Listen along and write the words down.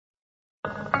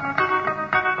And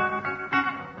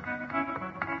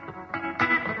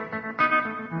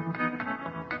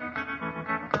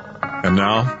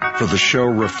now, for the show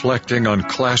reflecting on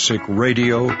classic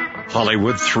radio,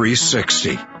 Hollywood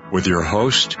 360, with your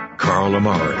host, Carl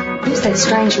Amari. Who's that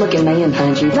strange-looking man,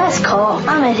 Fungy? That's Carl.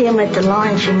 I met him at the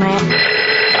laundromat.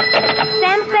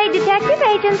 Detective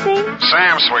Agency.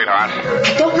 Sam, sweetheart.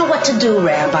 I don't know what to do,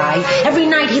 Rabbi. Every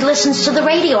night he listens to the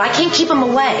radio. I can't keep him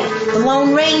away. The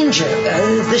Lone Ranger,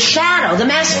 the Shadow, the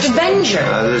Masked Avenger.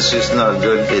 This is not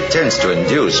good. It tends to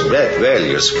induce bad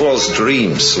values, false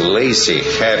dreams, lazy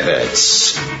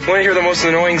habits. Want to hear the most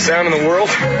annoying sound in the world?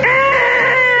 Guys!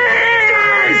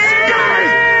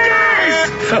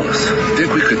 Fellas,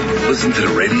 think we could listen to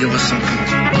the radio or something?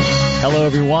 Hello,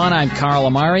 everyone. I'm Carl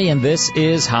Amari, and this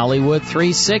is Hollywood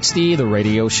 360, the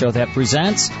radio show that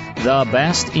presents the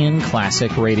best in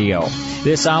classic radio.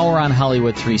 This hour on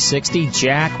Hollywood 360,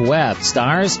 Jack Webb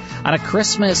stars on a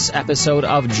Christmas episode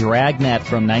of Dragnet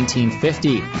from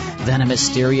 1950. Then a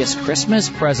mysterious Christmas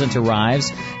present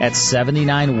arrives at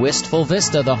 79 Wistful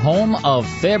Vista, the home of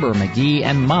Fibber McGee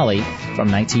and Molly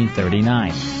from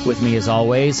 1939. With me, as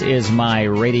always, is my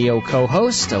radio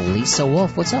co-host, Lisa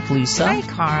Wolf. What's up, Lisa? Hi,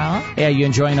 Carl. Yeah, you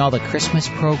enjoying all the Christmas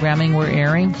programming we're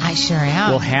airing? I sure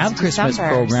am. We'll have Christmas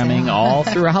programming all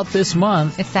throughout this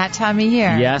month. It's that time of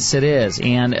year. Yes, it is.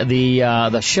 And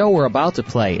the show we're about to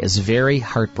play is very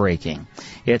heartbreaking.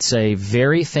 It's a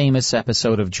very famous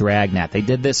episode of Dragnet. They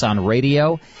did this on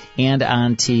radio and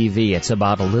on TV. It's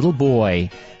about a little boy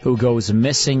who goes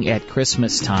missing at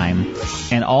Christmas time.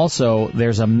 And also,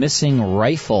 there's a missing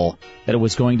rifle that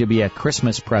was going to be a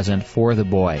Christmas present for the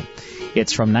boy.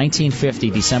 It's from 1950,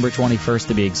 December 21st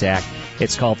to be exact.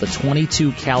 It's called the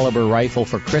 .22 caliber rifle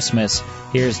for Christmas.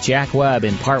 Here's Jack Webb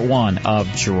in part one of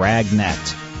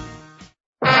Dragnet.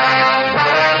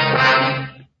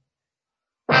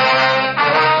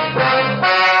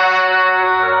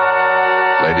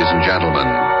 Ladies and gentlemen,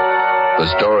 the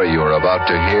story you are about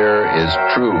to hear is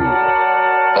true.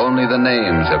 Only the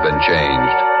names have been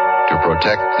changed to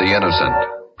protect the innocent.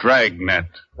 Dragnet.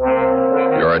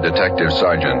 You're a detective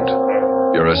sergeant.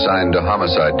 You're assigned to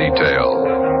homicide detail.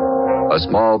 A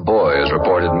small boy is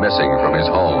reported missing from his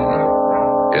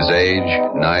home. His age,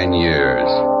 9 years.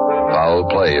 Foul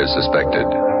play is suspected.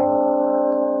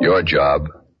 Your job,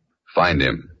 find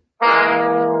him.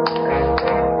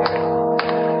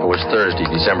 It was Thursday,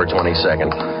 December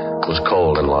 22nd. It was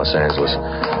cold in Los Angeles.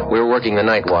 We were working the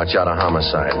night watch out of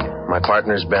homicide. My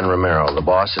partner's Ben Romero. The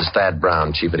boss is Thad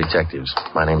Brown, chief of detectives.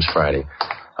 My name's Friday.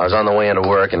 I was on the way into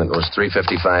work, and it was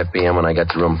 3:55 p.m. when I got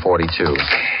to room 42.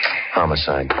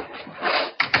 Homicide.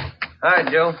 Hi,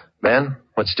 Joe. Ben,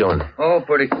 what's doing? Oh,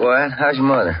 pretty quiet. How's your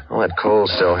mother? Oh, that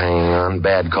cold's still hanging on.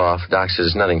 Bad cough. Doc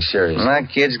says nothing serious. My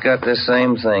kid's got the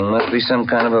same thing. Must be some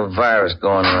kind of a virus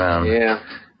going around. Yeah.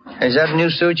 Is that a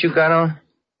new suit you got on?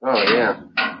 Oh, yeah.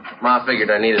 Ma figured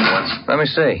I needed one. Let me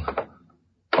see.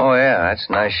 Oh, yeah, that's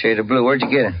a nice shade of blue. Where'd you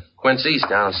get it? Quincy's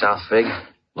down in South Fig.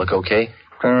 Look okay?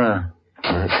 Turn around.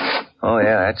 Oh,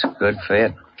 yeah, that's a good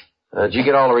fit. Did you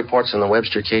get all the reports on the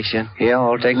Webster case yet? Yeah,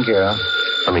 all taken care of.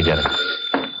 Let me get it.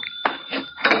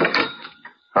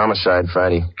 Homicide,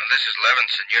 Friday. This is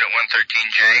Levinson, Unit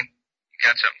 113J.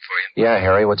 Got something for you. Yeah,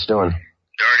 Harry, what's doing?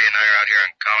 Doherty and I are out here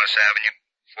on Collis Avenue,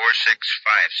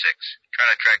 4656.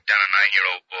 Trying to track down a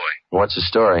 9-year-old boy. What's the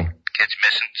story? Kid's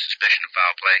missing, suspicion of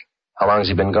foul play. How long has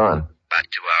he been gone? About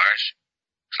 2 hours.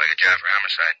 Looks like a job for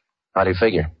homicide. How do you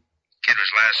figure? Kid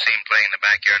was last seen playing in the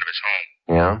backyard of his home.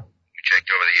 Yeah? We checked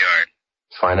over the yard.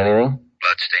 Find anything?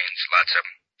 Bloodstains, lots of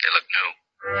them. They look new.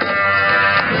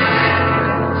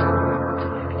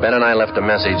 Ben and I left a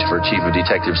message for Chief of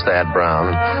Detectives Thad Brown.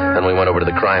 Then we went over to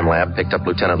the crime lab, picked up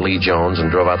Lieutenant Lee Jones,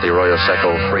 and drove out the Arroyo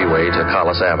Seco freeway to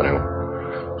Collis Avenue.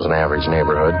 It was an average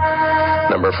neighborhood.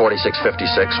 Number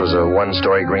 4656 was a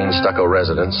one-story green stucco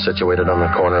residence situated on the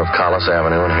corner of Collis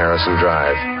Avenue and Harrison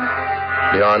Drive.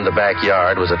 Beyond the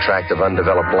backyard was a tract of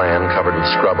undeveloped land covered with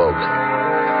scrub oak.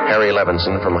 Harry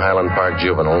Levinson from Highland Park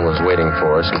Juvenile was waiting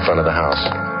for us in front of the house.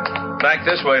 Back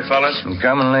this way, fellas. I'm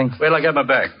coming, Lee. Wait till I get my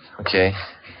bag. Okay.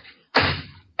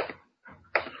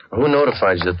 Who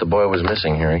notified you that the boy was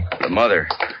missing, Harry? The mother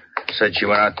said she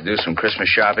went out to do some Christmas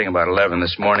shopping about 11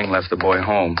 this morning, left the boy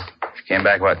home. She came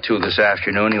back about 2 this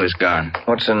afternoon. He was gone.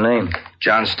 What's the name?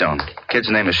 Johnstone. Kid's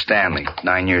name is Stanley,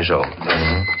 9 years old.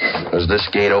 Mm-hmm. Was this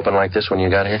gate open like this when you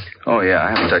got here? Oh, yeah.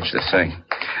 I haven't touched the thing.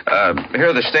 Here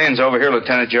are the stains over here,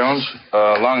 Lieutenant Jones,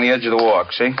 along the edge of the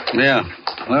walk, see? Yeah.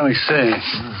 Let me see.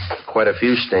 Quite a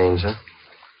few stains, huh?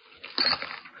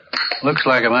 Looks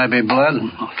like it might be blood.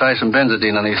 I'll try some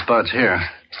benzodine on these spots here.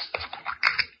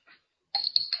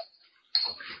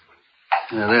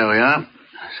 There we are.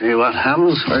 See what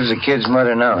happens? Where's the kid's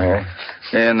mother now, Harry?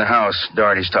 In the house.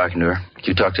 Doherty's talking to her. Did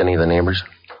you talk to any of the neighbors?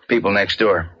 People next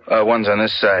door. One's on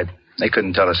this side. They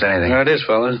couldn't tell us anything. There it is,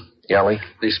 fellas. Yelly?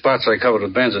 These spots I covered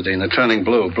with benzodine, they're turning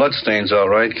blue. Bloodstains, all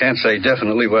right. Can't say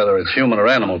definitely whether it's human or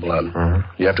animal blood.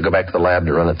 Mm-hmm. You have to go back to the lab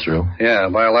to run it through. Yeah,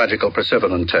 biological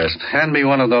precipitin test. Hand me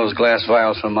one of those glass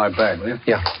vials from my bag, will you?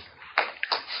 Yeah.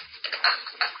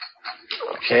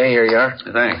 Okay, here you are.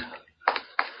 Thanks.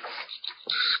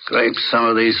 Scrape some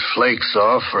of these flakes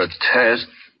off for a test.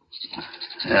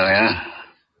 There we are.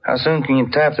 How soon can you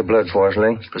tap the blood for us,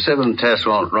 Lee? Precipitin test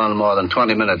won't run more than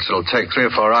 20 minutes. It'll take 3 or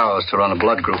 4 hours to run a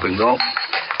blood grouping, though.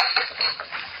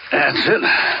 That's it.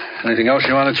 Anything else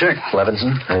you want to check?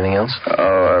 Levinson, anything else?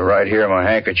 Right here in my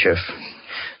handkerchief.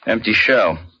 Empty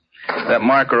shell. That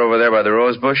marker over there by the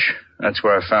rose bush, that's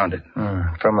where I found it.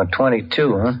 From a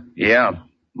 .22, huh? Yeah.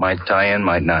 Might tie in,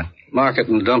 might not. Mark it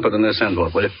and dump it in this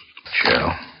envelope, will you?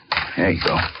 Sure. There you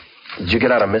go. Did you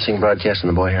get out a missing broadcast in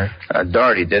the boy here?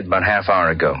 Doherty did about half hour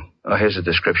ago. Here's the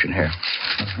description here.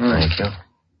 Thank you.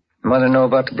 Mother know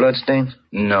about the bloodstains?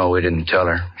 No, we didn't tell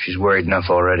her. She's worried enough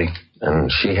already. And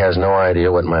she has no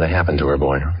idea what might have happened to her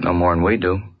boy? No more than we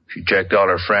do. She checked all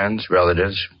her friends,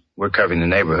 relatives. We're covering the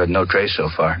neighborhood. No trace so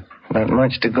far. Not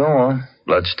much to go on.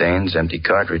 Bloodstains, empty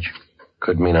cartridge.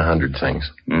 Could mean 100 things.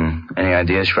 Any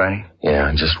ideas, Friday?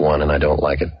 Yeah, just one, and I don't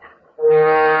like it.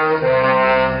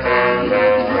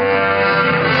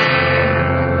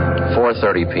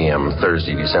 4:30 p.m.,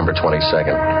 Thursday, December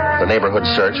 22nd. The neighborhood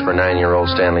search for 9-year-old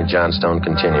Stanley Johnstone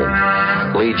continued.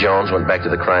 Lee Jones went back to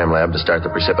the crime lab to start the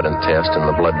precipitin test and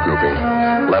the blood grouping.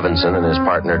 Levinson and his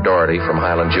partner Doherty from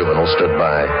Highland Juvenile stood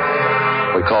by.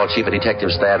 We called Chief of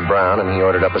Detectives Thad Brown, and he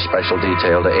ordered up a special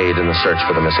detail to aid in the search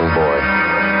for the missing boy.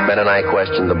 Ben and I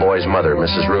questioned the boy's mother,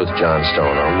 Mrs. Ruth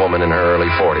Johnstone, a woman in her early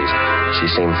 40s. She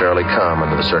seemed fairly calm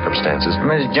under the circumstances.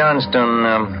 Mrs.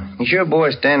 Johnstone, is your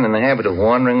boy Stan in the habit of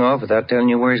wandering off without telling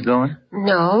you where he's going?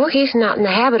 No, he's not in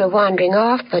the habit of wandering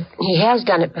off, but he has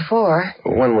done it before.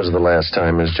 When was the last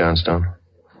time, Miss Johnstone?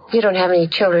 You don't have any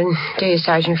children, do you,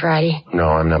 Sergeant Friday? No,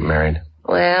 I'm not married.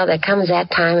 Well, there comes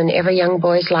that time in every young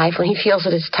boy's life when he feels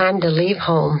that it's time to leave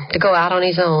home, to go out on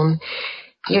his own.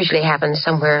 Usually happens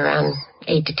somewhere around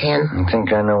 8 to 10. I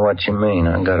think I know what you mean.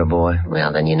 I got a boy.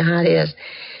 Well, then you know how it is.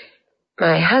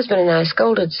 My husband and I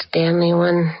scolded Stanley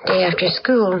one day after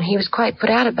school, and he was quite put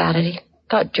out about it. He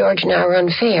thought George and I were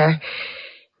unfair.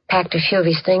 Packed a few of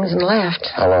his things and left.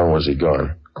 How long was he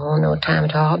gone? Oh, no time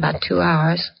at all. About 2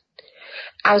 hours.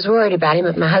 I was worried about him,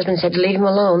 but my husband said to leave him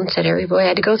alone. Said every boy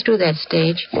had to go through that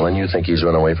stage. Well, and you think he's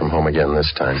run away from home again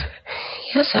this time?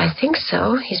 Yes, I think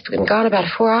so. He's been gone about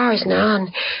 4 hours now,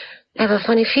 and I have a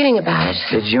funny feeling about it.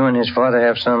 Did you and his father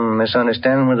have some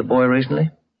misunderstanding with the boy recently?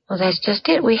 Well, that's just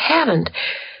it. We haven't.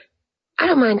 I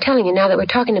don't mind telling you now that we're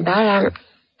talking about it.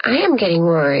 I am getting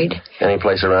worried. Any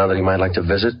place around that he might like to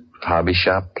visit? Hobby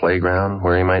shop, playground,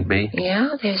 where he might be? Yeah,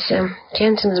 there's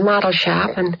Jensen's model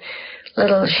shop and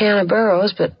little Shanna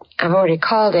Burroughs, but I've already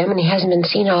called him, and he hasn't been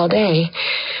seen all day.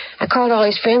 I called all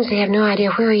his friends. They have no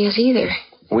idea where he is either.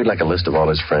 We'd like a list of all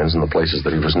his friends and the places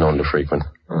that he was known to frequent.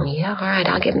 Oh, yeah, all right,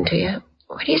 I'll give them to you.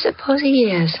 Where do you suppose he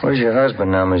is? Where's your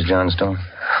husband now, Miss Johnstone?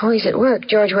 Oh, he's at work.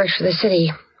 George works for the city.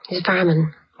 He's a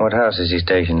fireman. What house is he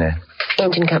stationed at?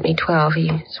 Engine Company 12.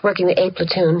 He's working the A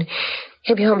platoon.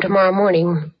 He'll be home tomorrow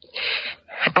morning.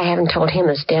 I haven't told him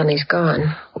that Stanley's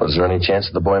gone. Was there any chance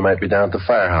that the boy might be down at the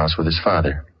firehouse with his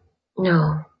father?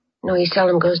 No, he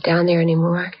seldom goes down there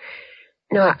anymore.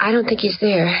 No, I don't think he's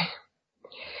there.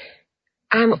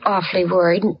 I'm awfully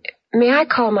worried. May I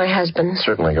call my husband?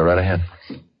 Certainly, go right ahead.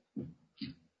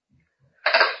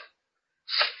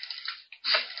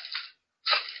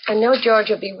 I know George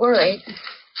will be worried.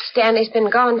 Stanley's been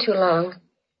gone too long.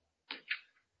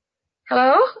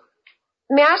 Hello?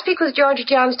 May I speak with George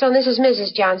Johnstone? This is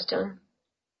Mrs. Johnstone.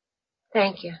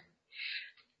 Thank you.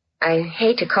 I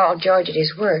hate to call George at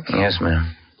his work. Yes,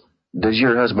 ma'am. Does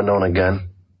your husband own a gun?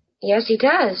 Yes, he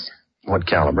does. What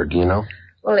caliber, do you know?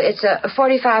 Well, it's a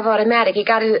 .45 automatic. He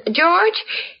got it. George?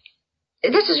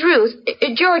 This is Ruth.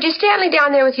 George, is Stanley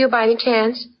down there with you by any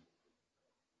chance?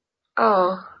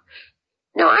 Oh.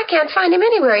 No, I can't find him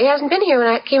anywhere. He hasn't been here when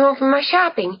I came home from my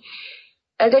shopping.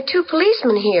 There are 2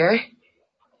 policemen here.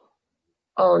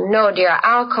 Oh, no, dear.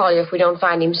 I'll call you if we don't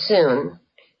find him soon.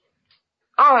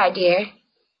 All right, dear.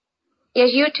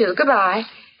 Yes, you too. Goodbye.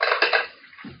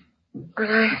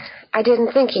 Well, I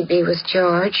didn't think he'd be with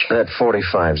George. That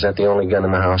 .45, is that the only gun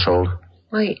in the household?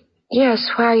 Well, yes.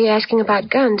 Why are you asking about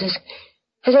guns?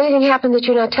 Has anything happened that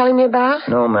you're not telling me about?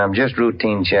 No, ma'am. Just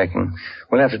routine checking.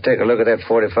 We'll have to take a look at that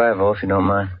 .45, if you don't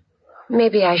mind.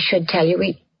 Maybe I should tell you.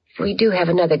 We do have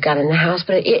another gun in the house,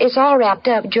 but it's all wrapped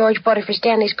up. George bought it for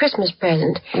Stanley's Christmas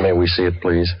present. May we see it,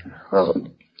 please? Well,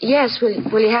 yes.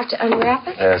 Will you have to unwrap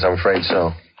it? Yes, I'm afraid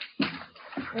so.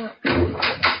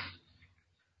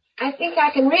 I think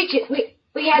I can reach it.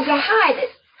 We had to hide it.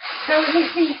 So let me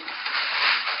see.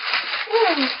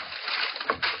 Oh,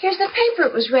 here's the paper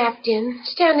it was wrapped in.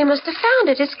 Stanley must have found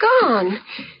it. It's gone.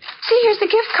 See, here's the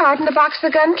gift card and the box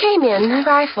the gun came in, the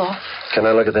rifle. Can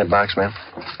I look at that box, ma'am?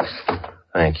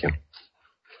 Thank you.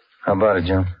 How about it,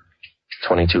 Joe?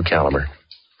 .22 caliber.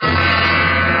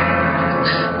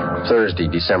 Thursday,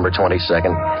 December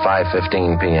 22nd,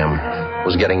 5:15 p.m. It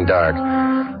was getting dark.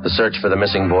 The search for the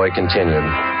missing boy continued.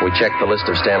 We checked the list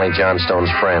of Stanley Johnstone's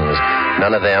friends.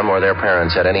 None of them or their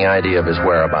parents had any idea of his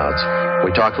whereabouts.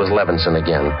 We talked with Levinson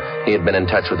again. He had been in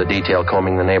touch with the detail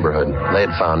combing the neighborhood. They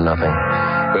had found nothing.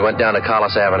 We went down to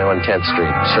Collis Avenue and 10th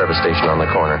Street, service station on the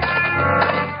corner.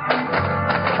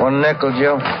 One nickel,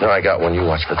 Joe? No, I got one. You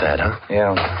watch for that, huh?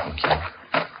 Yeah. Okay.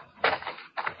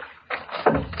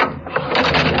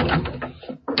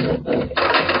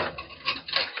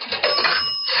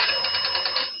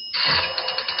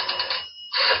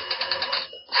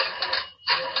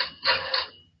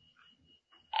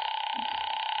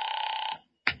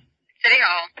 City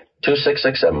Hall.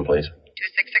 2667, please.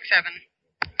 2667.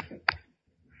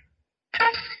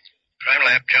 Crime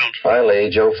Lab, Jones. Hi, Lee.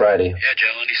 Joe Friday. Yeah,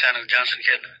 Joe. Any sign of the Johnson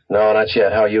kid? No, not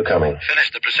yet. How are you coming?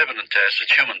 Finished the precipitin test.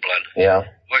 It's human blood. Yeah?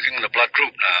 Working in the blood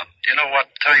group now. Do you know what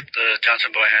type the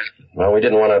Johnson boy has? Well, we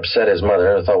didn't want to upset his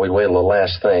mother. I thought we'd wait till the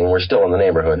last thing. We're still in the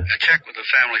neighborhood. Check with the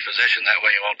family physician. That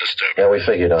way you won't disturb Yeah, we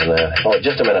figured on that. Oh,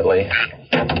 just a minute, Lee.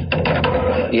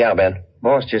 Yeah, Ben.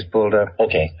 Boss just pulled up.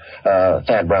 Okay.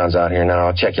 Thad Brown's out here now.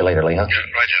 I'll check you later, Lee, huh? Yeah,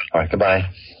 right, Joe. All right, goodbye.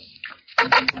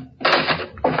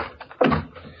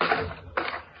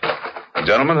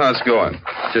 Gentlemen, how's it going?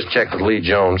 Just checked with Lee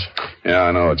Jones. Yeah,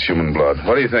 I know. It's human blood.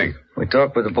 What do you think? We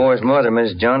talked with the boy's mother,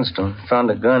 Miss Johnstone.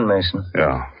 Found a gun missing.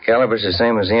 Yeah. Caliber's the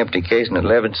same as the empty casing that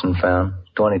Levinson found.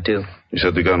 22. You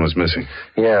said the gun was missing.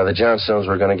 Yeah, the Johnstones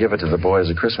were going to give it to the boy as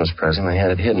a Christmas present. They had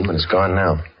it hidden, but it's gone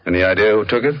now. Any idea who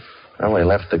took it? Well, they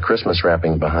left the Christmas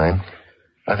wrapping behind.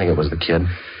 I think it was the kid.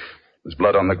 There's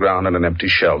blood on the ground and an empty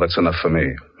shell. That's enough for me.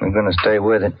 We're going to stay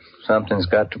with it. Something's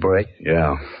got to break.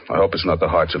 Yeah. I hope it's not the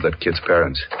hearts of that kid's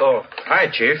parents. Oh, hi,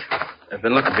 Chief. I've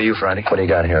been looking for you, Friday. What do you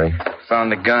got, Harry?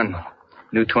 Found the gun.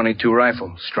 New .22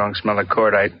 rifle. Strong smell of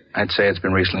cordite. I'd say it's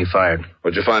been recently fired.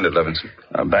 Where'd you find it,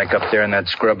 Levinson? Back up there in that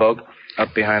scrub oak.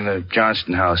 Up behind the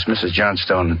Johnston house. Mrs.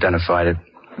 Johnstone identified it.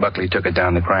 Buckley took it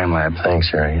down to the crime lab.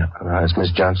 Thanks, Harry. Is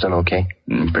Miss Johnstone okay?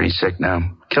 Pretty sick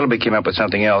now. Kilby came up with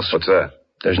something else. What's that?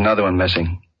 There's another one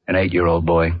missing. An 8-year-old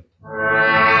boy.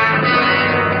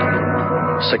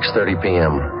 6:30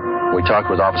 p.m. We talked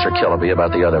with Officer Kilby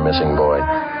about the other missing boy.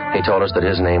 He told us that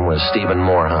his name was Stephen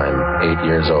Morheim, 8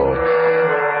 years old.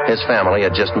 His family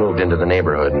had just moved into the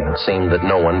neighborhood, and it seemed that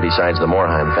no one besides the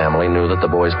Morheim family knew that the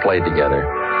boys played together.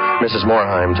 Mrs.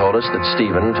 Morheim told us that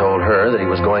Stephen told her that he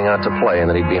was going out to play and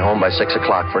that he'd be home by 6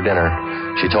 o'clock for dinner.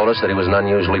 She told us that he was an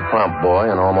unusually prompt boy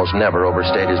and almost never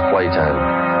overstayed his playtime.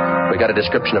 We got a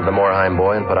description of the Morheim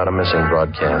boy and put out a missing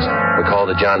broadcast. We called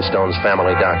the Johnstones'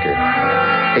 family doctor.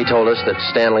 He told us that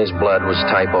Stanley's blood was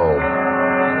type O.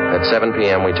 At 7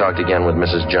 p.m., we talked again with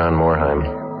Mrs. John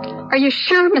Morheim. Are you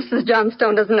sure Mrs.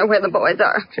 Johnstone doesn't know where the boys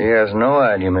are? She has no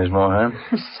idea, Miss Morheim.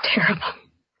 This is terrible.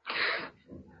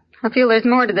 I feel there's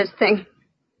more to this thing.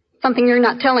 Something you're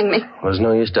not telling me. Well, there's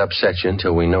no use to upset you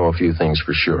until we know a few things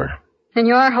for sure. And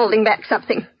you are holding back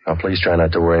something. Oh, please try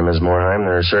not to worry, Ms. Morheim.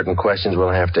 There are certain questions we'll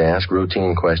have to ask,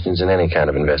 routine questions in any kind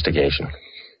of investigation.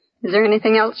 Is there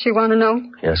anything else you want to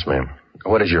know? Yes, ma'am.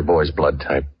 What is your boy's blood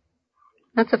type?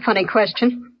 That's a funny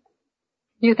question.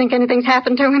 You think anything's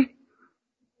happened to him?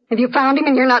 Have you found him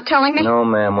and you're not telling me? No,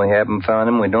 ma'am, we haven't found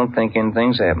him. We don't think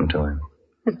anything's happened to him.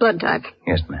 His blood type?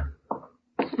 Yes, ma'am.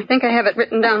 I think I have it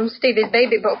written down in Stevie's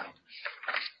baby book.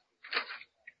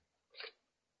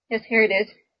 Yes, here it is.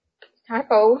 Type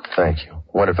O. Thank you.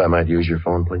 Wonder if I might use your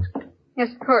phone, please? Yes,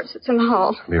 of course. It's in the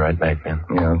hall. I'll be right back, Ben.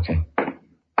 Yeah, okay.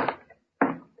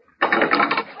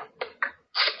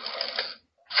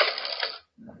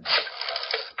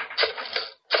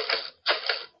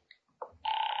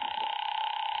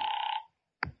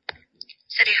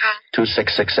 City Hall.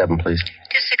 2667, please.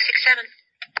 2667.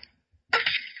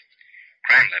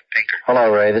 Crime Lab, Pinker.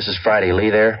 Hello, Ray. This is Friday. Lee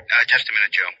there? Just a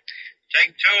minute, Joe.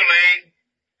 Take 2, Lee.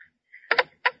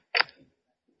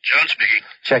 Jones speaking.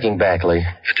 Checking back, Lee.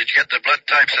 Did you get the blood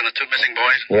types on the 2 missing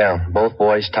boys? Yeah, both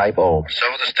boys type O. So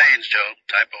are the stains, Joe.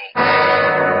 Type O.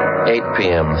 8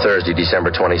 p.m., Thursday,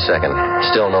 December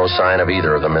 22nd. Still no sign of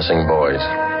either of the missing boys.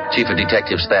 Chief of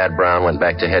Detectives Thad Brown went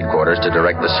back to headquarters to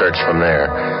direct the search from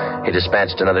there. He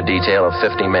dispatched another detail of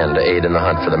 50 men to aid in the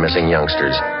hunt for the missing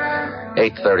youngsters.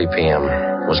 8:30 p.m.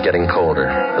 was getting colder.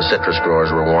 The citrus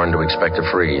growers were warned to expect a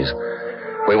freeze.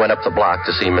 We went up the block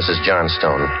to see Mrs.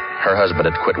 Johnstone. Her husband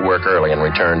had quit work early and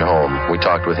returned home. We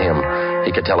talked with him.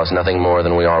 He could tell us nothing more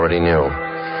than we already knew.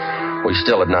 We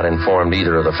still had not informed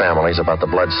either of the families about the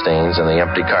bloodstains and the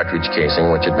empty cartridge casing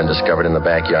which had been discovered in the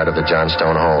backyard of the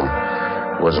Johnstone home.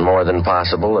 It was more than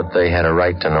possible that they had a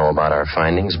right to know about our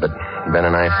findings, but Ben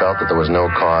and I felt that there was no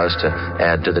cause to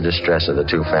add to the distress of the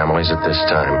two families at this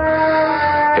time.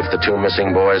 If the two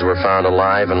missing boys were found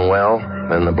alive and well,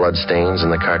 then the bloodstains in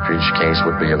the cartridge case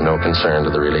would be of no concern to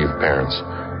the relieved parents.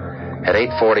 At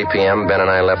 8:40 p.m., Ben and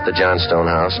I left the Johnstone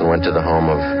house and went to the home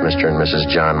of Mr. and Mrs.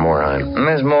 John Moorheim.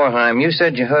 Miss Moorheim, you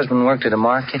said your husband worked at a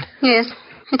market? Yes.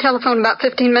 He telephoned about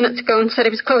 15 minutes ago and said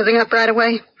he was closing up right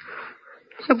away.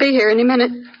 He'll be here any minute.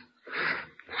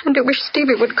 I do wish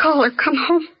Stevie would call or come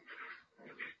home.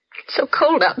 It's so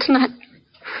cold out tonight.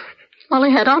 All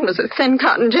he had on was a thin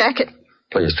cotton jacket.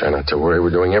 Please try not to worry. We're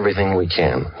doing everything we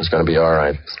can. He's going to be all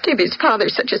right. Stevie's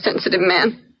father's such a sensitive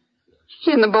man.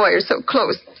 He and the boy are so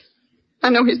close. I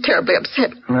know he's terribly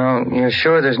upset. No, you're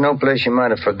sure there's no place you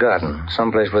might have forgotten?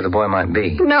 Someplace where the boy might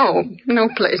be? No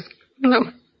place. No.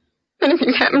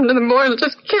 Anything happened to the boy will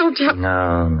just kill Jack.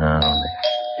 No.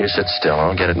 You sit still.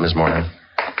 I'll get it, Miss Moorheim.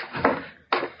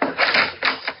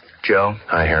 Joe?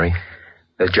 Hi, Harry.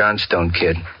 The Johnstone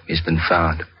kid. He's been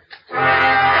found.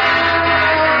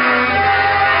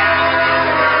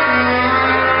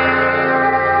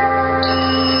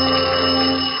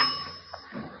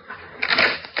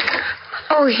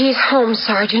 Oh, he's home,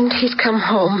 Sergeant. He's come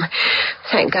home.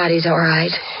 Thank God he's all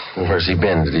right. Where's he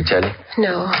been? Did he tell you?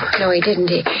 No, he didn't.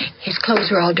 His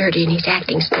clothes were all dirty and he's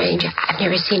acting strange. I've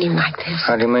never seen him like this.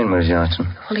 How do you mean, Miss Johnson?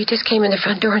 Well, he just came in the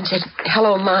front door and said,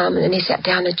 "Hello, Mom," and then he sat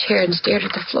down in a chair and stared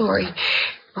at the floor. He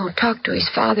won't talk to his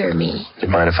father or me. Do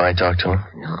you mind if I talk to him?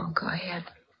 No, go ahead.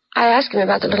 I asked him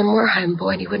about the little Moorheim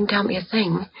boy and he wouldn't tell me a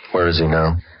thing. Where is he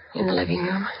now? In the living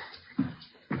room.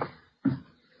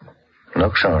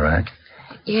 Looks all right.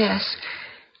 Yes.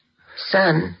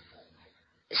 Son,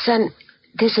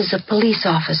 this is a police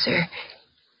officer.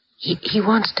 He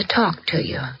wants to talk to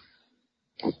you.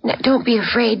 Now, don't be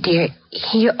afraid, dear.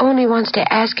 He only wants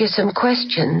to ask you some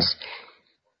questions.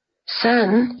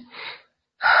 Son.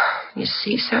 You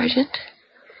see, Sergeant?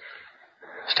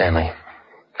 Stanley,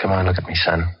 come on, look at me,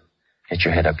 son. Get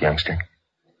your head up, youngster.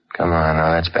 Come on,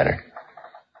 now that's better.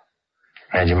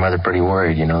 Had your mother pretty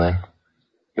worried, you know that?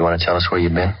 You want to tell us where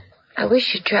you've been? I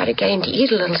wish you'd try to get him to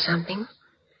eat a little something. Did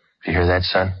you hear that,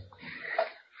 son?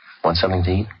 Want something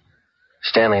to eat?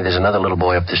 Stanley, there's another little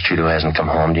boy up the street who hasn't come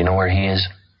home. Do you know where he is?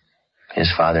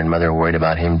 His father and mother are worried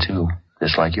about him, too,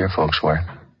 just like your folks were.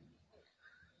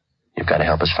 You've got to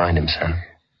help us find him, son.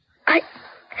 I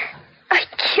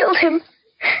killed him.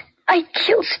 I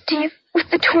killed Steve with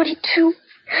the .22.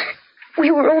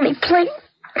 We were only playing.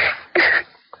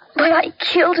 But I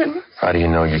killed him. How do you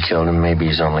know you killed him? Maybe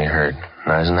he's only hurt.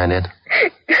 Now, isn't that it?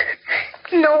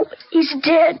 No, he's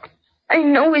dead. I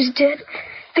know he's dead.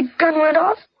 The gun went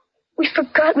off. We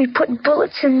forgot we put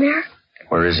bullets in there.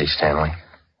 Where is he, Stanley?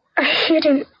 I hid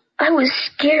him. I was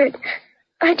scared.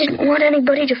 I didn't want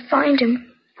anybody to find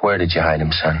him. Where did you hide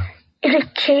him, son? In a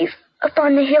cave up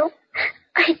on the hill.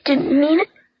 I didn't mean it.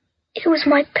 It was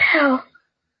my pal.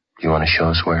 You want to show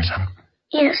us where, son?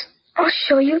 Yes, I'll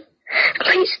show you.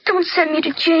 Please don't send me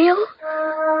to jail.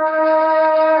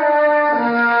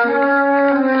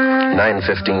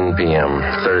 9:15 p.m.,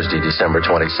 Thursday, December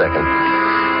 22nd.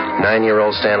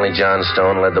 9-year-old Stanley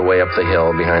Johnstone led the way up the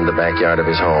hill behind the backyard of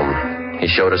his home. He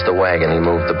showed us the wagon he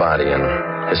moved the body in.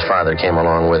 His father came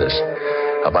along with us.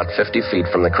 About 50 feet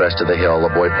from the crest of the hill, the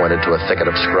boy pointed to a thicket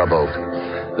of scrub oak.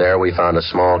 There we found a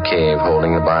small cave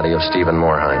holding the body of Stephen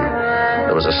Moorheim.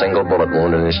 There was a single bullet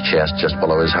wound in his chest just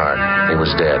below his heart. He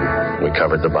was dead. We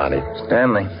covered the body.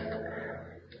 Stanley,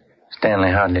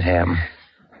 how did it happen?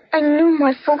 I knew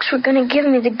my folks were going to give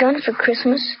me the gun for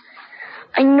Christmas.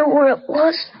 I knew where it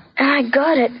was, and I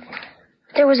got it.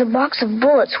 There was a box of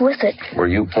bullets with it. Were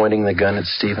you pointing the gun at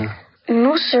Stephen?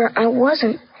 No, sir, I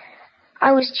wasn't.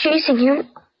 I was chasing him.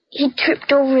 He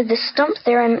tripped over the stump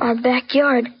there in our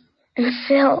backyard and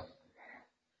fell.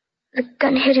 The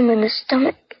gun hit him in the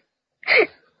stomach,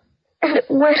 and it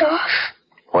went off.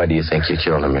 Why do you think you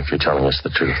killed him if you're telling us the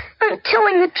truth? I'm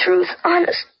telling the truth,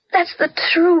 honest. That's the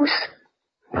truth.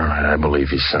 All right, I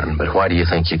believe you, son, but why do you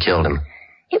think you killed him?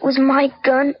 It was my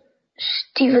gun.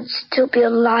 Steve would still be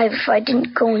alive if I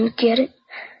didn't go and get it.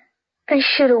 I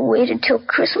should have waited till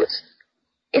Christmas.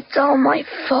 It's all my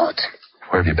fault.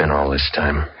 Where have you been all this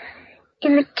time?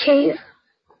 in the cave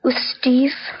with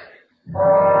Steve.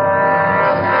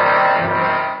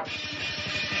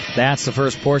 That's the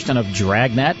first portion of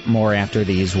Dragnet. More after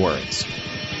these words.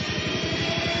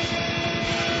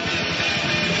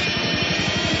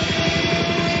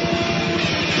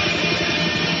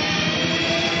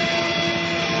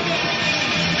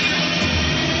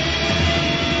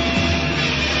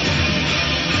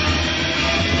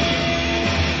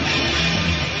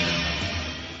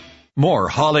 More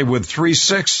Hollywood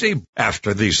 360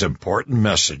 after these important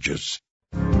messages.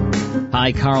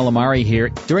 Hi, Carl Amari here.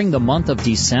 During the month of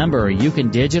December, you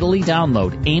can digitally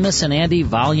download Amos and Andy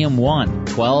Volume 1.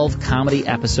 12 comedy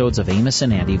episodes of Amos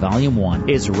and Andy Volume 1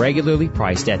 is regularly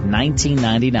priced at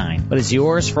 $19.99, but is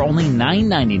yours for only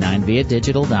 $9.99 via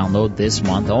digital download this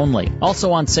month only.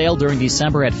 Also on sale during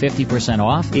December at 50%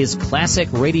 off is Classic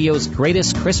Radio's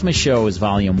Greatest Christmas Shows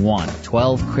Volume 1.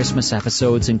 12 Christmas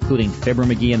episodes including Fibber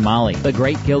McGee and Molly, The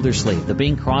Great Gildersleeve, The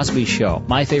Bing Crosby Show,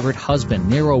 My Favorite Husband,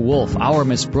 Nero Wolfe, Our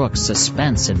Miss Brooks,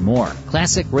 Suspense, and more.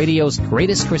 Classic Radio's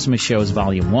Greatest Christmas Shows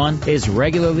Volume 1 is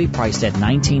regularly priced at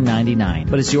 $19.99,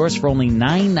 but is yours for only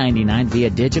 $9.99 via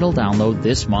digital download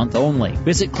this month only.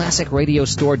 Visit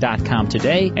ClassicRadiostore.com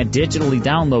today and digitally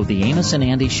download the Amos and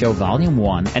Andy Show Volume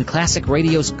 1 and Classic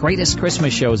Radio's Greatest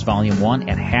Christmas Shows Volume 1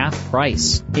 at half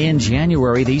price. In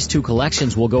January, these two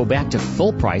collections will go back to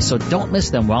full price, so don't miss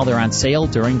them while they're on sale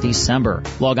during December.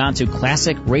 Log on to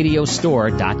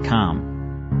ClassicRadiostore.com.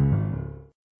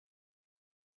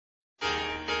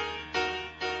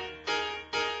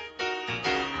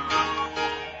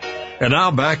 And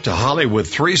now back to Hollywood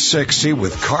 360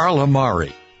 with Carl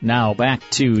Amari. Now back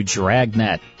to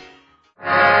Dragnet.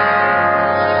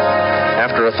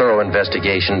 After a thorough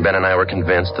investigation, Ben and I were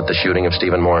convinced that the shooting of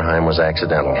Stephen Morheim was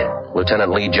accidental. Lieutenant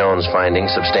Lee Jones'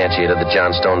 findings substantiated the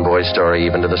Johnstone boy's story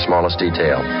even to the smallest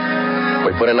detail.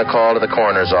 We put in a call to the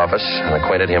coroner's office and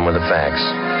acquainted him with the facts.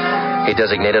 He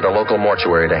designated a local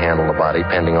mortuary to handle the body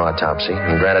pending autopsy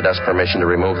and granted us permission to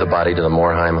remove the body to the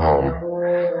Morheim home.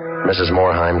 Mrs.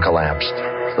 Morheim collapsed.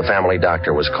 The family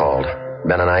doctor was called.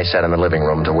 Ben and I sat in the living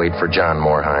room to wait for John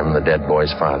Morheim, the dead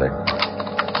boy's father.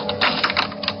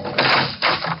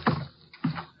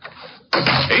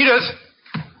 Edith!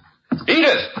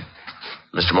 Edith!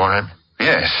 Mr. Morheim?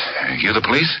 Yes. You the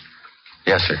police?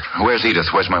 Yes, sir. Where's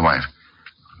Edith? Where's my wife?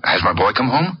 Has my boy come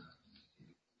home?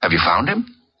 Have you found him?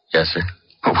 Yes, sir.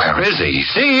 Oh, where is he?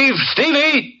 Steve!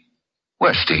 Stevie!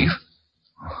 Where's Steve?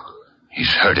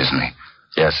 He's hurt, isn't he?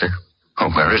 Yes, sir. Oh,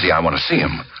 where is he? I want to see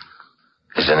him.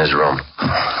 He's in his room.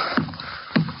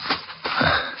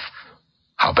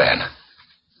 How bad?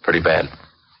 Pretty bad.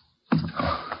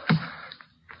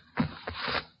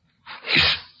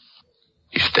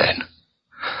 He's dead.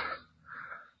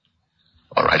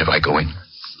 All right if I go in?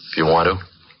 If you want to.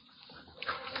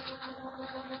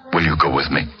 Will you go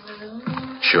with me?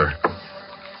 Sure.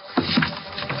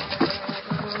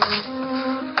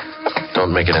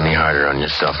 Don't make it any harder on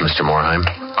yourself, Mr. Morheim.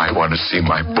 I want to see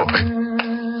my boy.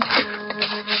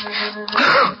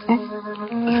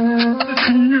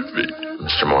 Stevie.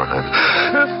 Mr. Morheim.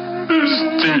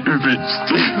 Stevie.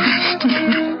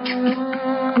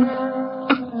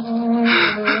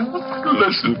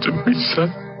 Listen to me, son.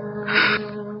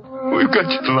 We've got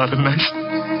you a lot of nice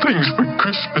things for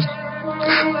Christmas.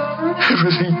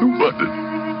 Everything you wanted.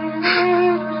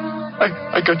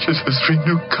 I got you the 3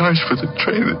 new cars for the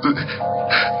train.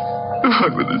 The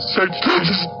one with the searchlight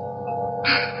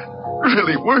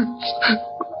really works.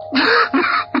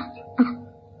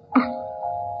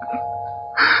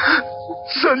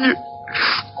 Son, you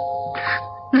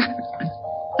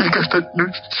got that new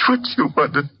switch you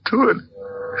wanted to it.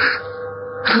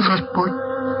 A lot more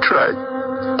track.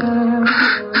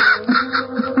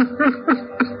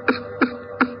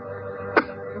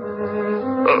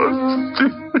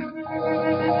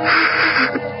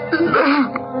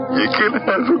 You can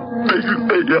have a big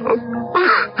layout.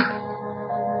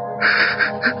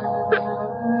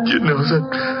 You know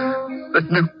that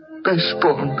new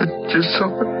baseball that you saw?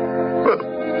 Well,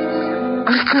 I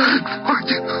got it for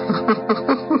you.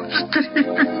 Steve.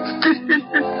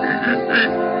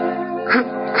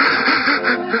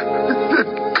 That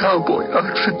cowboy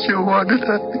outfit you wanted, I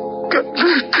got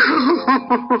it too.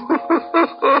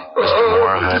 Mr.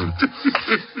 Morheim.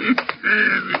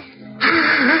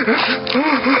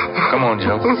 Come on,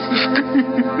 Joe.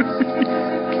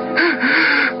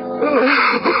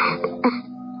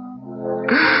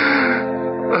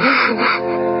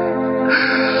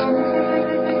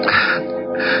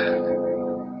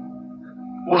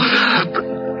 What happened?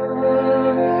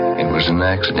 It was an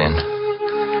accident.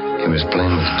 He was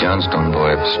playing with the Johnstone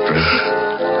boy up the street.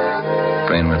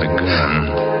 Playing with a gun.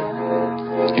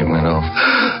 It went off.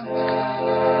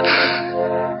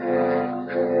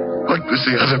 What was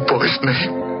the other boy's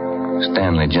name?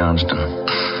 Stanley Johnston.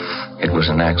 It was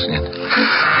an accident.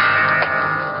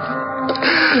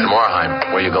 Morheim,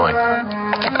 where are you going?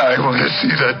 I want to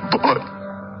see that boy.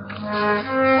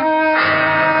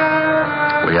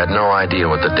 We had no idea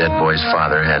what the dead boy's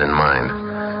father had in mind.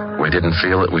 We didn't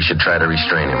feel that we should try to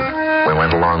restrain him. We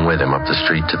went along with him up the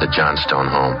street to the Johnstone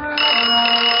home.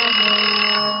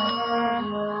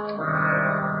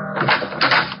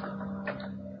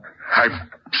 I'm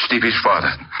Stevie's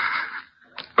father.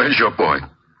 Where's your boy?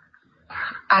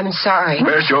 I'm sorry.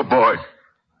 Where's your boy?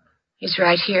 He's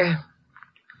right here.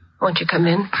 Won't you come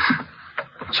in?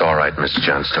 It's all right, Miss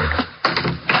Johnstone.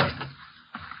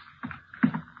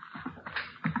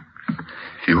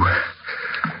 You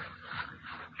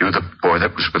the boy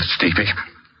that was with Stevie?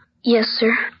 Yes,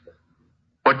 sir.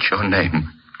 What's your name?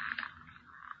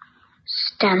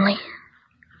 Stanley.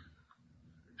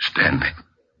 Stanley.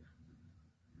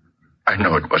 I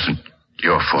know it wasn't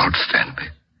your fault, Stanley.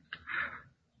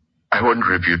 I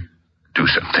wonder if you'd do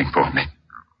something for me.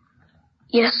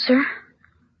 Yes, sir.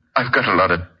 I've got a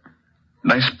lot of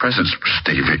nice presents for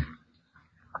Stevie.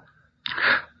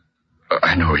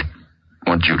 I know he'd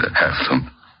want you to have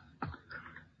them.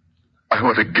 I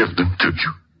want to give them to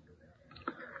you.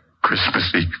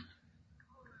 Christmas Eve.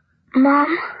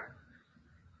 Mom?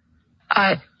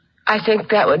 I think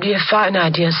that would be a fine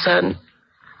idea, son.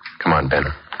 Come on, Ben.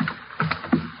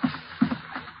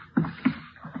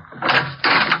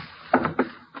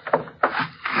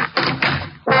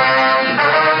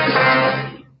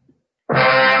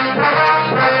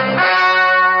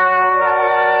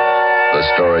 The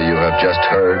story you have just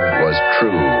heard was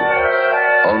true.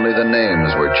 Only the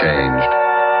names were changed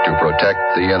to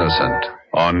protect the innocent.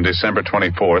 On December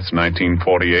 24th,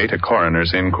 1948, a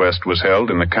coroner's inquest was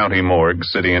held in the county morgue,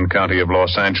 city and county of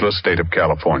Los Angeles, state of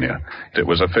California. It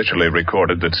was officially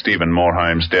recorded that Stephen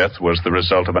Morheim's death was the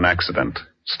result of an accident.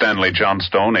 Stanley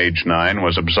Johnstone, age 9,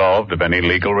 was absolved of any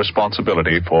legal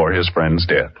responsibility for his friend's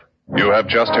death. You have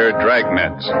just heard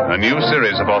Dragnet, a new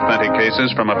series of authentic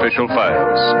cases from official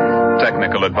files.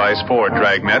 Technical advice for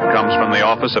Dragnet comes from the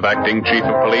Office of Acting Chief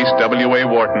of Police W.A.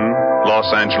 Wharton,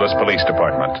 Los Angeles Police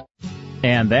Department.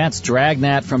 And that's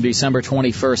Dragnet from December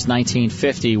 21st,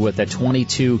 1950, with a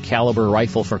 .22 caliber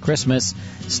rifle for Christmas,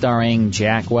 starring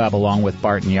Jack Webb along with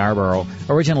Barton Yarborough.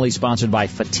 Originally sponsored by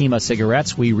Fatima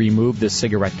Cigarettes, we removed the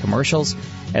cigarette commercials,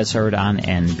 as heard on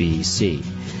NBC.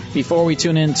 Before we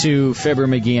tune into Fibber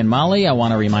McGee and Molly, I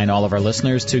want to remind all of our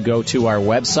listeners to go to our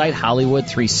website,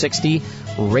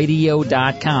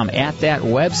 Hollywood360radio.com. At that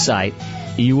website,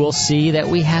 you will see that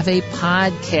we have a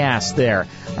podcast there.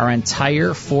 Our entire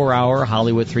 4-hour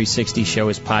Hollywood 360 show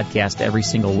is podcast every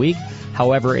single week.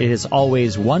 However, it is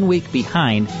always 1 week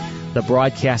behind the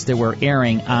broadcast that we're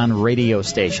airing on radio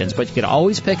stations. But you can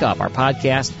always pick up our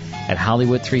podcast at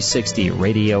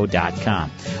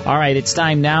Hollywood360radio.com. All right, it's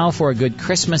time now for a good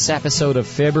Christmas episode of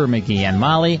Fibber McGee and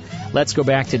Molly. Let's go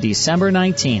back to December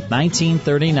 19th,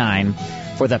 1939.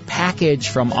 For the package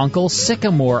from Uncle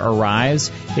Sycamore Arrives,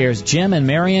 here's Jim and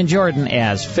Marian Jordan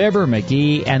as Fibber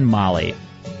McGee and Molly.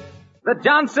 The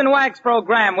Johnson Wax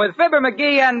Program with Fibber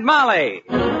McGee and Molly.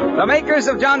 The makers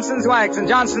of Johnson's Wax and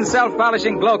Johnson's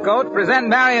Self-Polishing Glow Coat present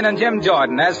Marian and Jim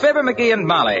Jordan as Fibber McGee and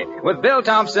Molly with Bill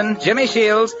Thompson, Jimmy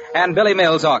Shields, and Billy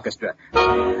Mills Orchestra.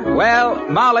 Well,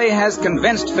 Molly has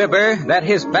convinced Fibber that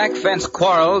his back fence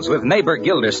quarrels with neighbor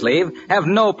Gildersleeve have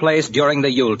no place during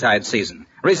the Yuletide season.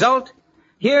 Result?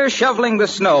 Here, shoveling the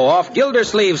snow off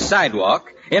Gildersleeve's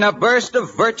sidewalk, in a burst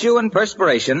of virtue and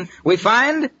perspiration, we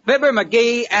find Fibber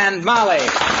McGee and Molly.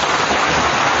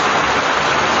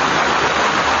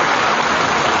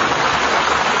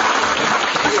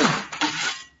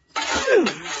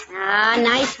 Ah,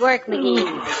 nice work, McGee.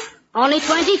 Only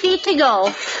 20 feet to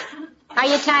go. Are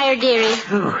you tired, dearie?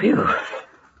 Oh, phew.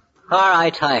 All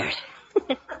right, tired.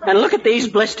 And look at these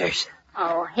blisters.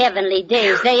 Oh, heavenly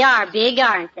days. They are big,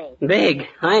 aren't they? Big.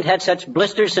 I ain't had such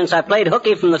blisters since I played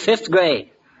hooky from the 5th grade.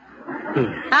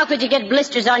 How could you get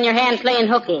blisters on your hand playing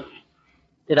hooky?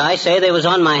 Did I say they was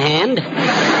on my hand?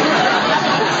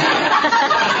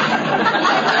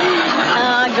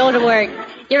 Go to work.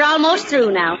 You're almost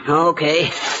through now.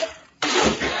 Okay.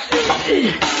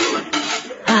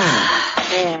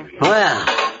 There. Well,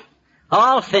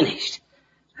 all finished.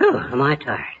 Whew, am I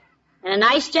tired. And a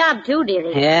nice job, too,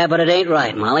 dearie. Yeah, but it ain't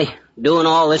right, Molly. Doing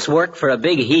all this work for a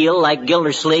big heel like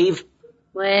Gildersleeve.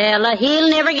 Well, a heel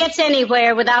never gets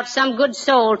anywhere without some good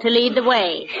soul to lead the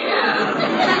way.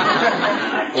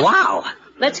 Wow.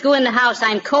 Let's go in the house.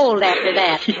 I'm cold after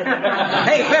that.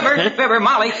 Hey, Fibber,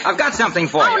 Molly, I've got something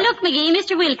for you. Oh, look, McGee,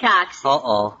 Mr. Wilcox.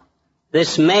 Uh-oh.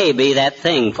 This may be that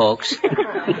thing, folks.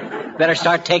 Better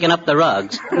start taking up the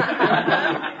rugs.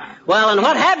 Well, and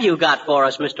what have you got for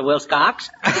us, Mr. Wilcox?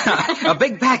 A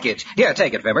big package. Here,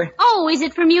 take it, Fibber. Oh, is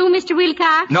it from you, Mr.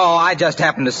 Wilcox? No, I just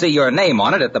happened to see your name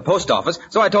on it at the post office,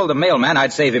 so I told the mailman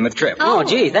I'd save him a trip. Oh,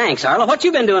 gee, thanks, Arlo. What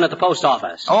you been doing at the post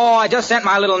office? Oh, I just sent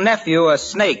my little nephew a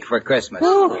snake for Christmas.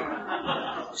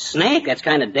 Oh. Snake? That's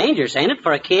kind of dangerous, ain't it,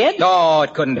 for a kid? Oh,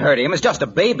 it couldn't hurt him. It's just a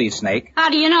baby snake. How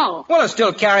do you know? Well, it's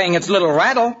still carrying its little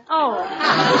rattle. Oh.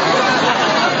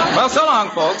 Well, so long,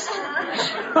 folks.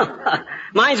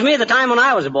 Reminds me of the time when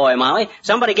I was a boy, Molly.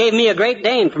 Somebody gave me a Great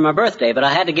Dane for my birthday, but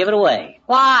I had to give it away.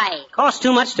 Why? Cost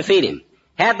too much to feed him.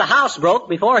 Had the house broke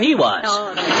before he was.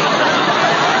 Oh.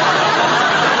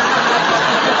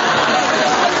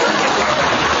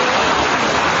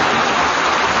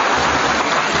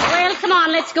 Well, come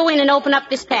on, let's go in and open up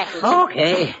this package.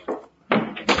 Okay.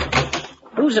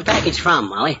 Who's the package from,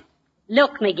 Molly?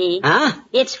 Look, McGee. Huh?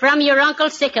 It's from your Uncle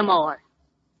Sycamore.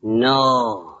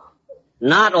 No.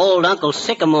 Not old Uncle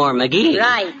Sycamore McGee.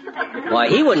 Right. Why,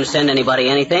 he wouldn't send anybody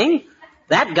anything.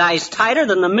 That guy's tighter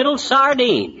than the middle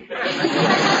sardine.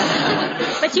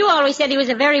 But you always said he was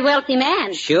a very wealthy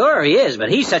man. Sure he is, but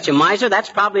he's such a miser,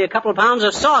 that's probably a couple of pounds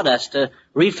of sawdust to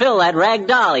refill that rag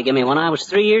doll he gave me when I was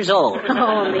 3 years old. Oh,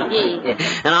 McGee.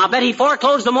 And I'll bet he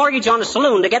foreclosed the mortgage on the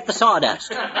saloon to get the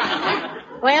sawdust.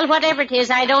 Well, whatever it is,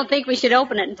 I don't think we should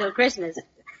open it until Christmas.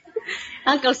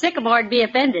 Uncle Sycamore'd be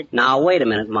offended. Now, wait a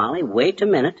minute, Molly. Wait a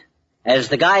minute. As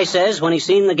the guy says when he's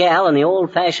seen the gal in the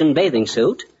old-fashioned bathing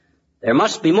suit, there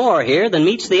must be more here than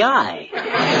meets the eye.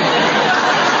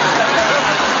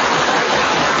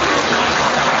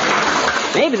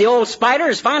 Maybe the old spider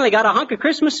has finally got a hunk of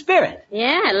Christmas spirit.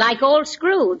 Yeah, like old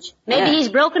Scrooge. Maybe he's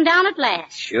broken down at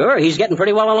last. Sure, he's getting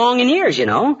pretty well along in years, you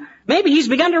know. Maybe he's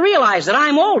begun to realize that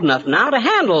I'm old enough now to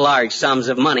handle large sums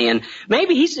of money, and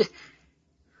maybe he's...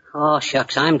 Oh,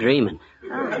 shucks, I'm dreaming.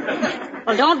 Oh.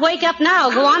 Well, don't wake up now.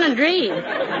 Go on and dream.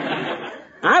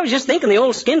 I was just thinking the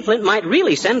old skinflint might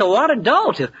really send a wad of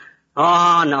dough to...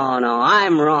 Oh, no,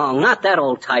 I'm wrong. Not that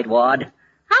old tightwad.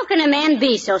 How can a man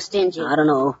be so stingy? I don't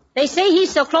know. They say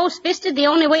he's so close-fisted the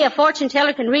only way a fortune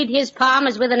teller can read his palm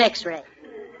is with an X-ray.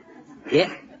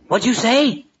 Yeah? What'd you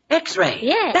say? X-ray?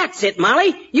 Yeah. That's it,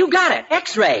 Molly. You got it.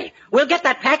 X-ray. We'll get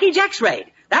that package X-rayed.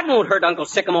 That won't hurt Uncle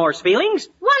Sycamore's feelings.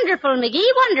 Wonderful,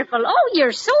 McGee, wonderful. Oh,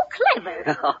 you're so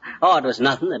clever. Oh, it was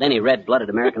nothing that any red-blooded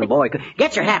American boy could...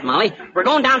 Get your hat, Molly. We're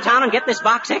going downtown and get this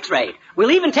box X-rayed.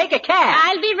 We'll even take a cab.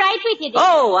 I'll be right with you, dear.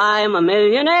 Oh, I'm a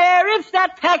millionaire if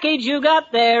that package you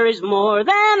got there is more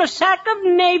than a sack of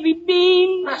navy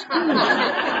beans.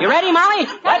 You ready, Molly?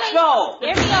 Let's go.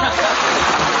 Here we go.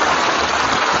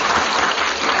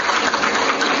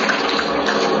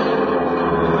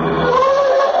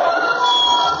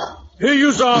 Here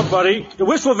you are, buddy. The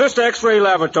Wistful Vista X-ray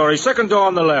Laboratory, second door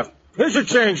on the left. Here's your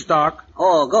change, Doc.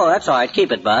 Oh, go. That's all right.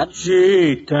 Keep it, bud.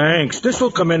 Gee, thanks. This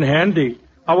will come in handy.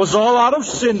 I was all out of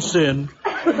sin.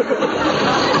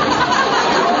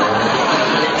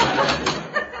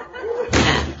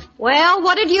 Well,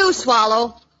 what did you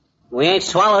swallow? We ain't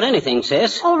swallowed anything,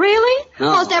 sis. Oh, really?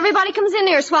 No. Most everybody comes in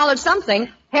here swallowed something.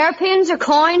 Hairpins or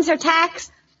coins or tacks.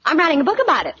 I'm writing a book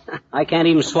about it. I can't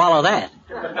even swallow that.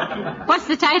 What's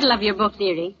the title of your book,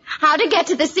 dearie? How to get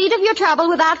to the seat of your trouble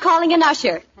without calling an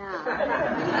usher.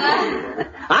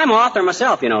 I'm author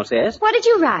myself, you know, sis. What did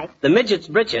you write? The Midget's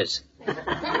Britches.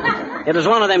 It was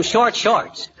one of them short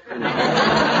shorts.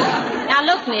 Now,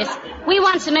 look, miss, we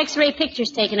want some X-ray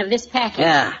pictures taken of this package.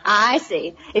 Yeah. I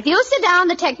see. If you'll sit down,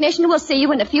 the technician will see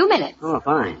you in a few minutes. Oh,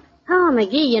 fine. Oh,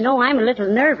 McGee, you know, I'm a little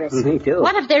nervous. Me too.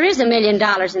 What if there is $1 million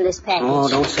in this package? Oh,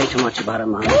 don't say too much about it,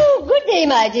 Mom. Oh, good day,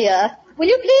 my dear. Will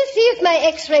you please see if my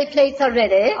X-ray plates are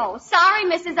ready? Oh, sorry,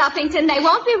 Mrs. Uppington. They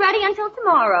won't be ready until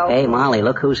tomorrow. Hey, Molly,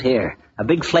 look who's here. A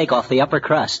big flake off the upper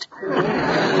crust.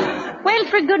 Well,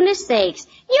 for goodness sakes.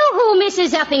 Yoo-hoo,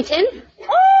 Mrs. Uppington.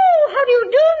 Oh, how do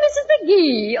you do, Mrs.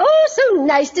 McGee? Oh, so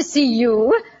nice to see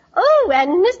you. Oh,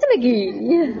 and Mr.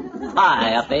 McGee.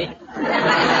 Hi, Uppy.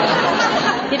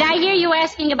 Did I hear you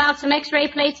asking about some X-ray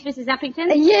plates, Mrs.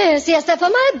 Uppington? Yes, they're for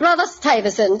my brother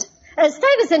Stuyvesant.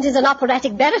 Stuyvesant is an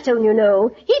operatic baritone, you know.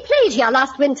 He played here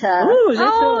last winter. Oh, is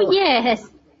that so? Yes.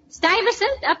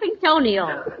 Stuyvesant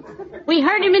Uppingtonio. We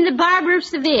heard him in the Barber of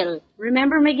Seville.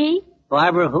 Remember, McGee?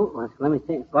 Barbara who? Let me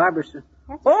think. Barbara...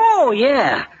 Oh,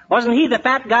 yeah. Wasn't he the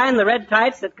fat guy in the red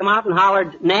tights that come out and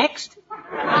hollered, next?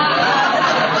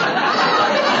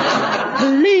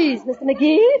 please, Mr.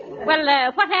 McGee.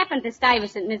 Well, what happened to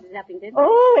Stuyvesant, Mrs. Uppington?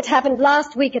 Oh, it happened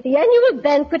last week at the annual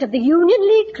banquet of the Union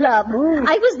League Club.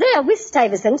 I was there with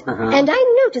Stuyvesant, and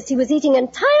I noticed he was eating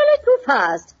entirely too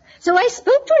fast. So I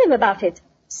spoke to him about it.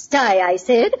 Sty, I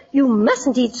said, you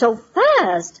mustn't eat so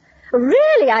fast.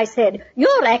 Really, I said,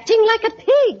 you're acting like a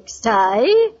pig, Sty.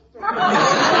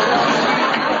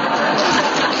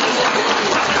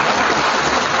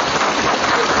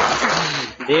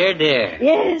 Dear, dear.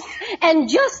 Yes, and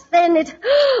just then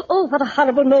oh, what a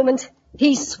horrible moment.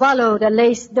 He swallowed a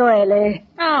lace doily.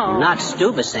 Oh. Not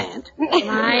Stuyvesant.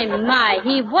 My,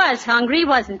 he was hungry,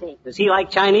 wasn't he? Does he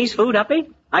like Chinese food, Uppy?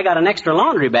 I got an extra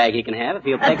laundry bag he can have if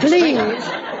he'll take the please. string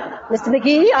off. Mr.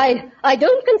 McGee, I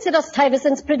don't consider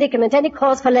Stuyvesant's predicament any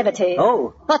cause for levity.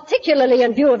 Oh. Particularly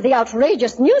in view of the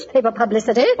outrageous newspaper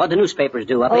publicity. What'd the newspapers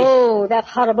do, Uppy? Oh, that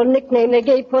horrible nickname they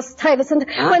gave poor Stuyvesant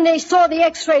when they saw the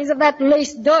X-rays of that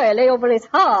lace doily over his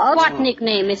heart. What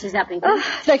nickname, Mrs. Uppington?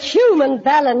 The human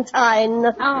Valentine.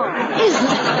 Oh.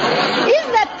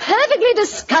 Isn't that perfectly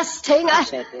disgusting?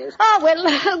 Yes, it is. Oh,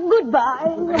 well,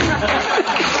 goodbye.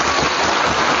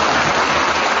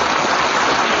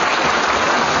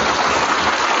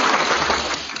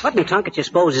 What in tunket you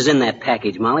suppose is in that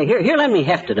package, Molly? Here, let me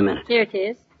heft it a minute. Here it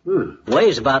is.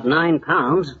 Weighs about 9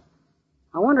 pounds.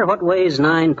 I wonder what weighs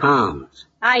 9 pounds.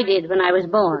 I did when I was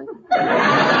born.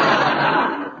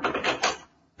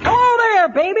 Hello there,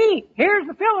 baby. Here's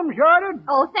the film, Jordan.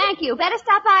 Oh, thank you. Better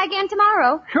stop by again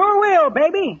tomorrow. Sure will,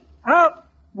 baby. Well,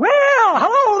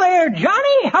 hello there,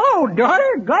 Johnny. Hello,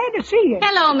 daughter. Glad to see you.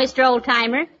 Hello, Mr.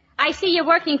 Oldtimer. I see you're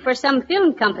working for some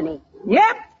film company.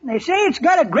 Yep. They say it's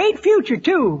got a great future,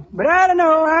 too. But I don't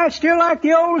know. I still like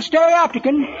the old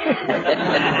stereopticon.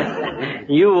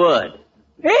 You would.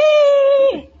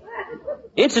 Hey!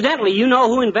 Incidentally, you know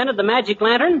who invented the magic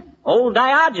lantern? Old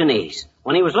Diogenes,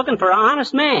 when he was looking for an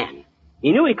honest man.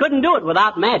 He knew he couldn't do it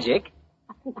without magic.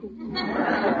 That's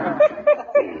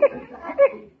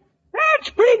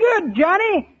pretty good,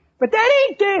 Johnny. But that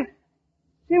ain't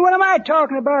See, what am I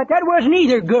talking about? That wasn't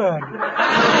either good.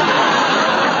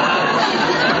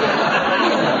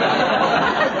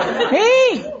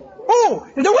 Hey! Oh,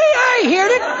 the way I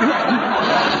heard it,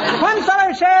 one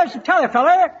feller says to t'other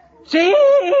feller,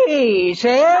 see,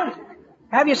 says,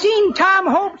 have you seen Tom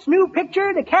Hope's new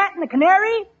picture, The Cat and the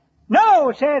Canary?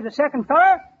 No, says the second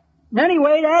feller.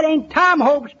 Anyway, that ain't Tom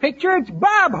Hope's picture, it's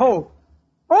Bob Hope.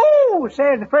 Oh,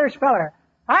 says the first feller,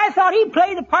 I thought he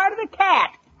played the part of the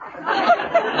cat.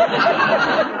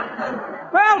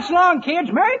 Well, so long,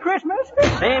 kids. Merry Christmas.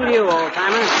 Same to you,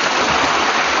 old-timer.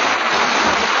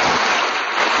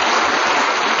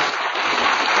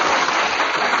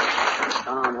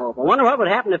 Tom Hope. I wonder what would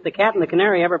happen if the Cat and the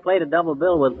Canary ever played a double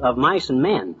bill of mice and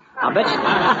men. I bet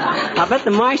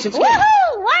the mice would... Woohoo!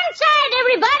 One side,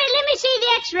 everybody. Let me see the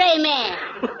X-ray man.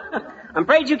 I'm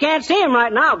afraid you can't see him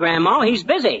right now, Grandma. He's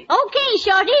busy. Okay,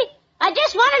 Shorty. I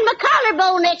just wanted my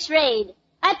collarbone X-rayed.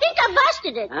 I think I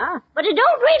busted it. Huh? But it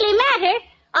don't really matter.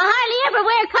 I hardly ever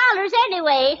wear collars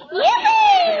anyway.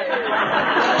 Yippee!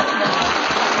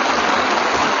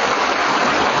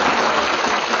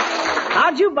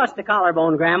 How'd you bust a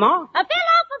collarbone, Grandma? I fell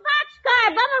off a boxcar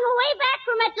bumming my way back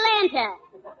from Atlanta.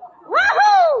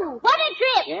 Woohoo! What a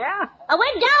trip! Yeah? I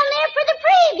went down there for the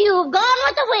preview of Gone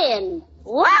with the Wind.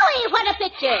 Wowie, what a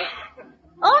picture!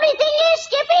 Only thing is,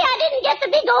 Skippy, I didn't get the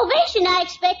big ovation I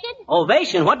expected.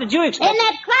 Ovation? What did you expect? And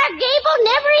that Clark Gable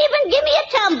never even give me a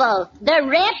tumble. The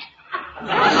rep.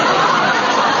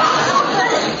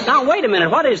 Now, wait a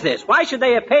minute. What is this? Why should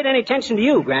they have paid any attention to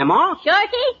you, Grandma?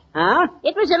 Shorty? Huh?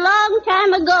 It was a long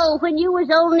time ago when you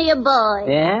was only a boy.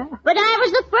 Yeah? But I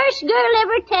was the first girl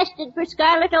ever tested for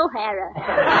Scarlett O'Hara.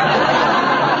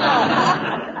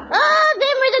 Oh,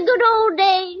 them were the good old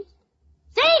days.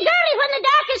 Say, girlie, when the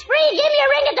dock is free, give me a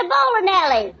ring at the bowling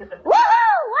alley. Woohoo!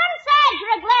 One side for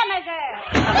a glamour girl.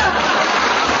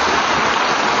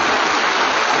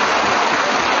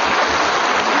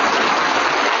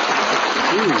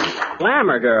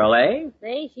 Glamour girl, eh?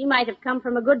 Say, she might have come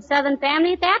from a good Southern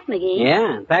family at that, McGee.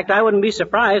 Yeah. In fact, I wouldn't be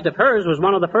surprised if hers was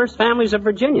one of the first families of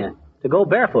Virginia to go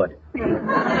barefoot.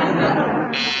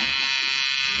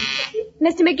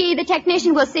 Mr. McGee, the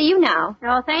technician will see you now.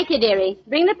 Oh, thank you, dearie.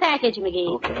 Bring the package,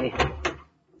 McGee. Okay.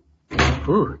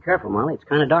 Ooh, careful, Molly. It's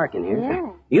kind of dark in here.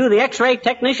 Yeah. You the X-ray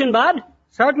technician, Bud?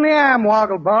 Certainly am,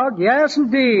 Wogglebug. Yes,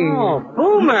 indeed. Oh,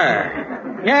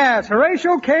 Boomer. Yes,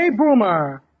 Horatio K.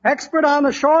 Boomer. Expert on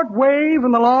the short wave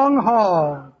and the long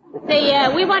haul. Say,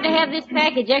 we want to have this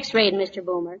package X-rayed, Mr.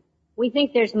 Boomer. We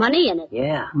think there's money in it.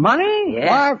 Yeah. Money?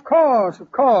 Yeah. Why, of course,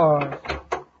 of course.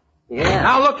 Yeah.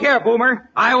 Now, look here, Boomer.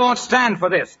 I won't stand for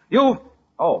this. You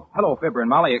Oh, hello, Fibber and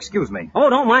Molly. Excuse me.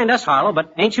 Oh, don't mind us, Harlow,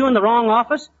 but ain't you in the wrong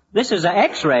office? This is an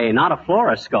X-ray, not a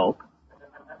fluoroscope.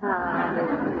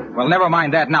 Well, never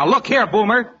mind that now. Look here,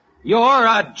 Boomer. You're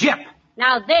a gyp.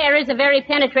 Now there is a very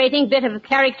penetrating bit of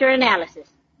character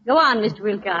analysis. Go on, Mr.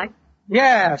 Wilcox.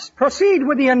 Yes, proceed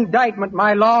with the indictment,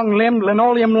 my long-limbed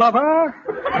linoleum lover.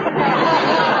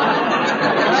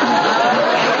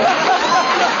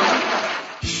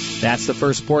 That's the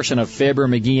first portion of Fibber,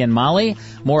 McGee, and Molly.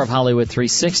 More of Hollywood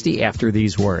 360 after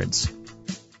these words.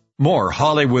 More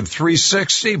Hollywood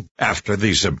 360 after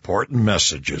these important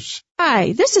messages.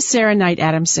 Hi, this is Sarah Knight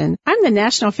Adamson. I'm the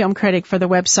national film critic for the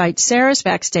website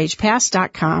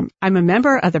sarahsbackstagepass.com. I'm a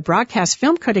member of the Broadcast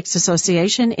Film Critics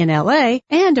Association in LA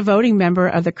and a voting member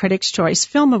of the Critics' Choice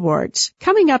Film Awards.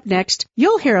 Coming up next,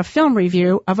 you'll hear a film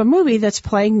review of a movie that's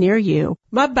playing near you.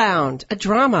 Mudbound, a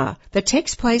drama that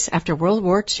takes place after World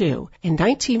War II in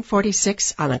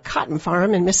 1946 on a cotton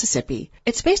farm in Mississippi.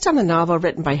 It's based on the novel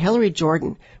written by Hillary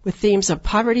Jordan with themes of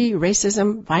poverty,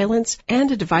 racism, violence,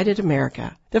 and a divided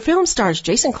America. The film stars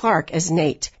Jason Clarke as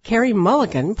Nate. Carey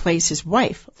Mulligan plays his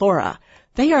wife, Laura.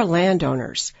 They are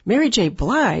landowners. Mary J.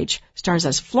 Blige stars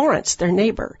as Florence, their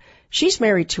neighbor. She's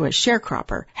married to a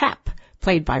sharecropper, Hap,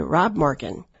 played by Rob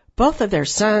Morgan. Both of their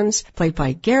sons, played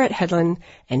by Garrett Hedlund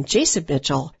and Jason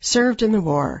Mitchell, served in the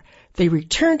war. They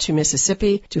returned to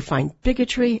Mississippi to find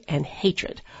bigotry and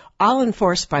hatred, all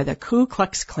enforced by the Ku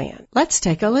Klux Klan. Let's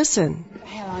take a listen.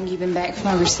 How long you been back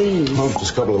from overseas? Oh,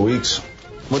 just a couple of weeks.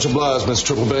 Much obliged, Miss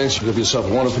Triple Banks. You give yourself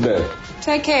a wonderful day.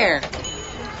 Take care.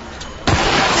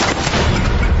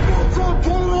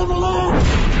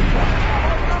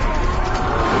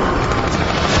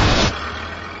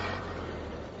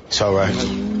 It's all right.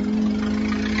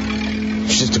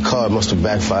 It's just a card must have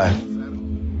backfired.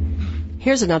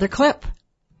 Here's another clip.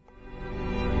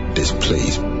 This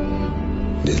place,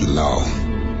 this law,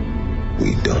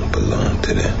 we don't belong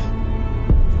to them.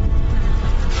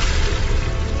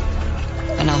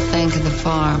 And I'll think of the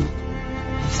farm.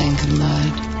 I'll think of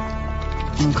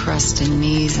mud, encrusted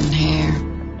knees and hair.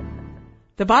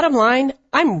 The bottom line,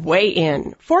 I'm way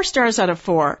in. 4 stars out of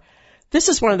 4. This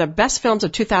is one of the best films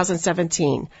of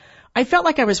 2017. I felt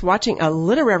like I was watching a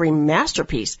literary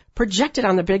masterpiece projected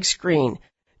on the big screen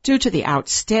due to the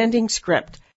outstanding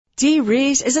script. Dee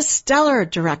Rees is a stellar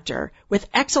director with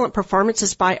excellent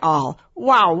performances by all.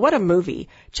 Wow, what a movie.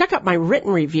 Check out my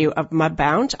written review of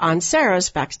Mudbound on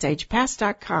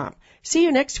sarahsbackstagepass.com. See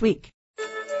you next week.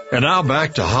 And now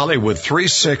back to Hollywood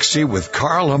 360 with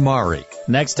Carl Amari.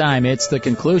 Next time, it's the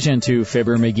conclusion to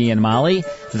Fibber, McGee, and Molly.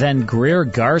 Then Greer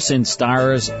Garson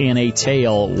stars in a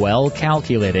tale well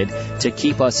calculated to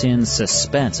keep us in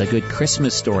suspense, a good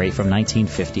Christmas story from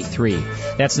 1953.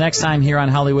 That's next time here on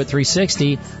Hollywood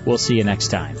 360. We'll see you next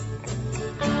time.